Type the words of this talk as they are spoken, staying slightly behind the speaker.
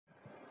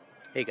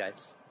Hey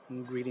guys,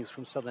 greetings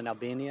from southern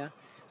Albania,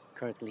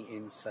 currently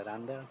in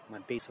Saranda, my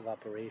base of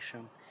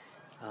operation.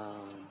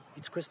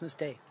 It's Christmas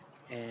Day,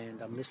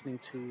 and I'm listening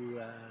to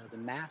the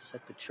Mass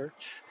at the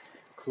church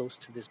close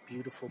to this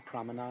beautiful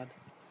promenade.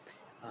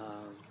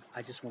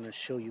 I just want to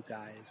show you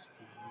guys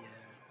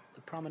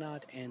the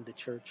promenade and the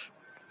church.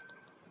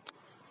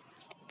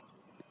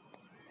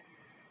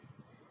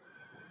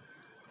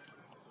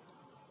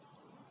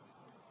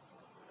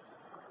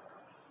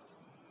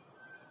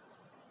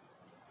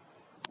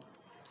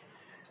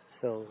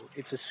 So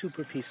it's a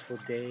super peaceful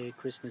day,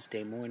 Christmas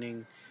Day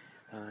morning.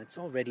 It's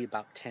already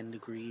about 10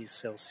 degrees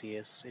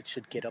Celsius. It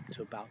should get up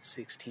to about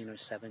 16 or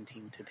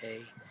 17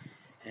 today.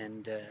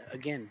 And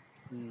again,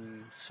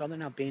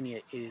 southern Albania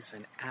is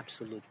an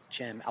absolute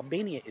gem.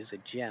 Albania is a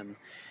gem,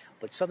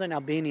 but southern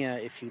Albania,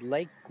 if you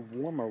like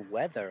warmer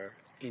weather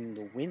in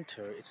the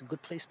winter, it's a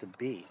good place to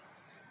be.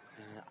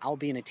 I'll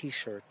be in a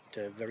t-shirt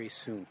very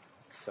soon.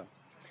 So,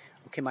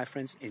 okay, my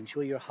friends,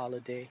 enjoy your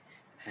holiday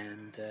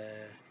and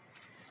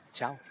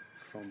ciao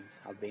from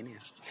Albania.